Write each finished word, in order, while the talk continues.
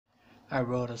I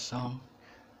wrote a song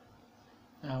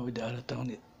with the other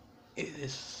tone. It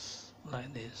is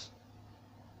like this.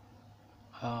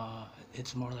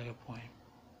 It's more like a poem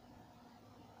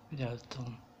without a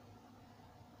tone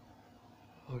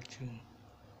or tune.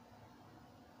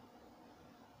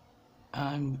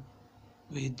 I'm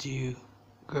with you,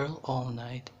 girl, all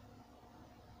night,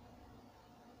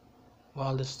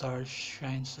 while the stars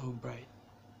shine so bright.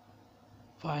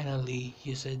 Finally,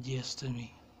 you said yes to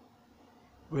me.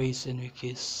 Race and we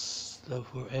kiss, love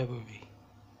forever be.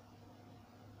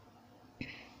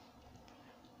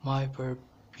 My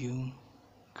perfume,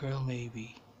 girl,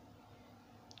 maybe.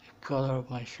 The color of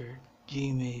my shirt,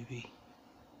 G maybe.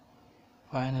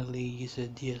 Finally, you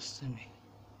said yes to me.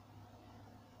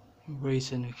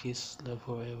 Embrace and we kiss, love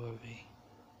forever be.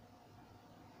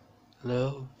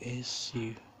 Love is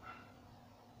you.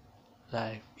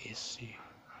 Life is you.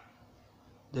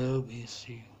 Love is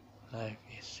you. Life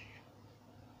is you.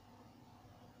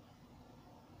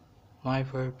 My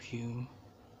perfume,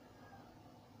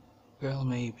 girl,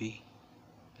 maybe.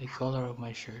 The color of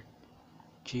my shirt,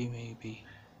 G maybe.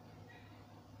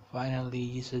 Finally,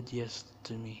 you said yes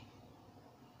to me.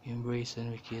 Embrace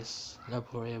and we kiss, love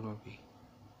forever be.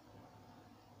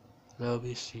 Love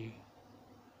is you.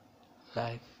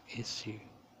 Life is you.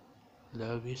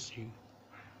 Love is you.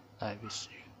 Life is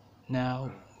you. Now,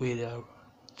 with our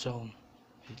tone,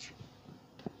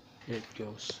 here it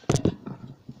goes.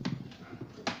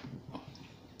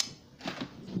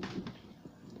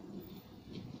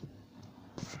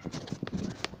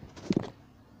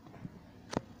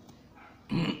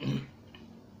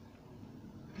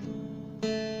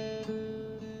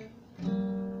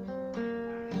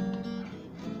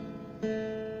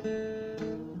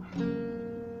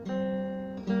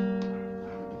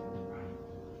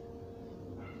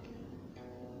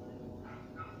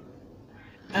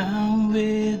 I'm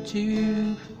with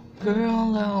you,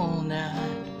 girl, all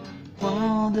night,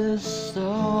 while the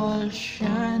stars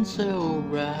shine so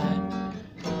bright.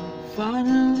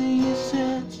 Finally you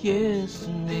said yes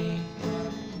to me.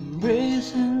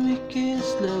 Embrace and we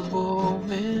kiss, love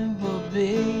forever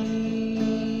be.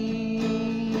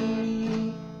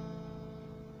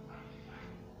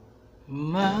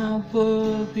 My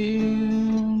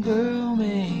perfume, girl,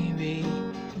 maybe.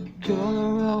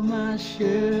 Color of my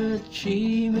shirt,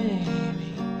 she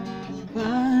maybe.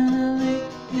 Finally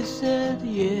you said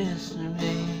yes to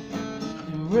me.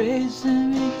 Embrace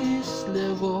and we kiss,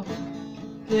 love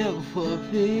forever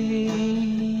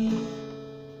be.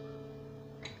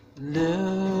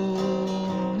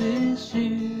 Love is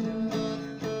you,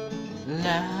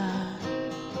 life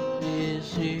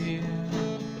is you.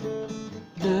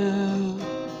 Love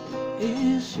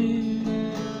is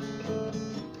you,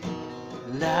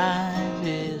 life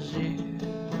is you.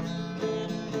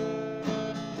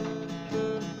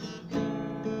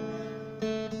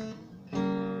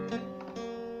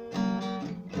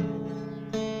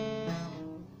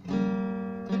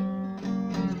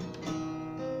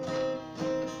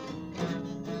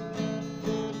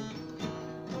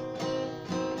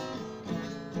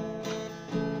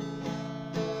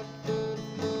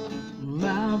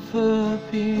 My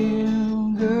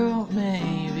perfume, girl,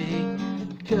 maybe.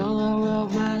 Color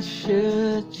of my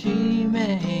shirt, she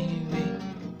maybe.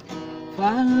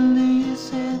 Finally you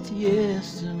said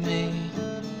yes to me.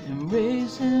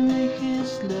 Embrace and we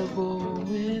kiss, love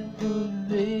forever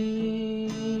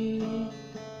be.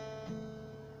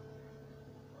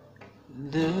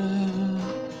 Love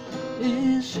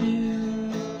is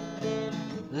you,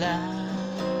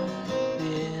 life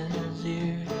is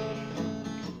you.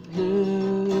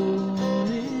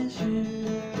 Love is you,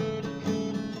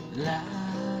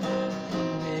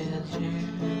 life is you.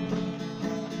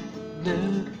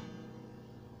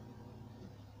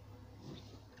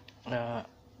 Love.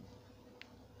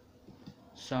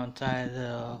 Song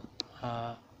title,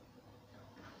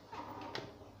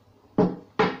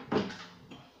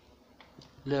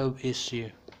 Love is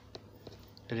You.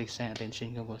 Lyrics na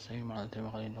attention ko po sa iyo, Marlon,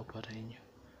 Macalinao, Parreno.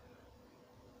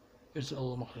 It's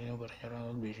all Macalinao, Parreno,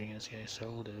 around wishing us guys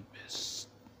all the best.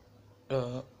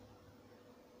 A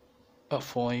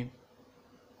poem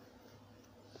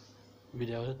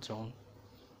without a tone.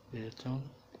 With a tone,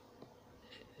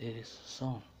 it is a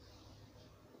song.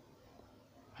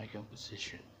 My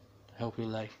composition. I hope you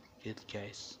like it,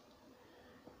 guys.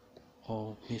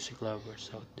 All music lovers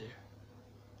out there,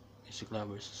 music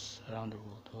lovers around the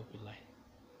world, hope you like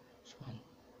this one.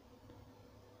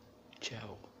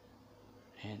 Ciao,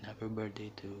 and happy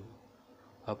birthday to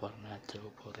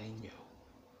Parreno Parreno.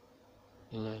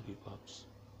 I love you, Pops.